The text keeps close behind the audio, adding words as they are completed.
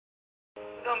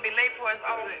gonna be late for his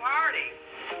own party.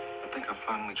 I think I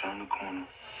finally turned the corner.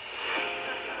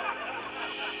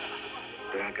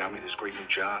 Dad got me this great new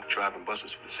job driving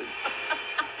buses for the city.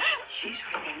 She's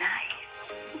really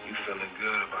nice. You feeling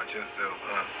good about yourself,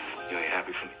 huh? You ain't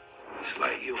happy for me? It's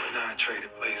like you and I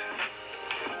traded places.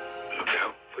 Look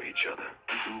out for each other.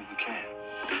 We do what we can.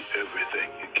 Do everything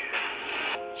you can.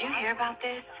 Did you hear about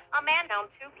this? A man found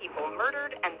 2 people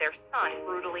murdered and their son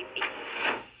brutally beaten.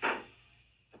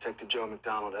 Detective Joe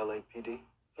McDonald, LAPD.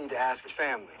 Need to ask his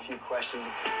family a few questions.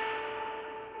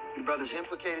 Your brother's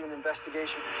implicated in the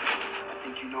investigation. I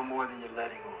think you know more than you're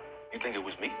letting on. You think it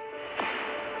was me?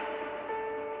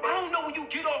 I don't know when you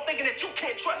get off thinking that you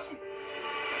can't trust me.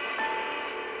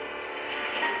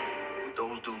 With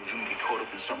those dudes, you can get caught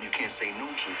up in something you can't say no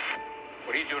to.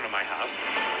 What are you doing in my house?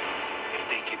 If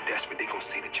they get desperate, they gonna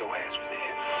say that your ass was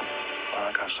there. Well,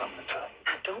 I got something to tell you.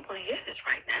 I don't want to hear this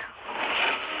right now.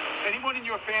 Anyone in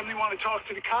your family want to talk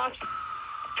to the cops?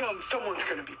 Tell them someone's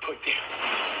gonna be put there.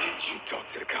 Did you talk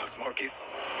to the cops, Marcus?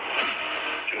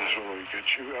 Just when we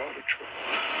get you out of trouble,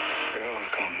 they'll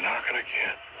come knocking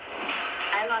again.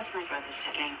 I lost my brothers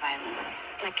to gang violence.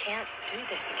 I can't do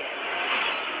this again.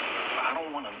 I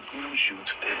don't want to lose you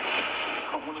to this.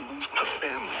 I don't want to lose my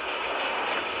family.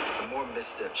 The more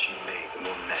missteps you make, the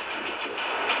more messy it gets.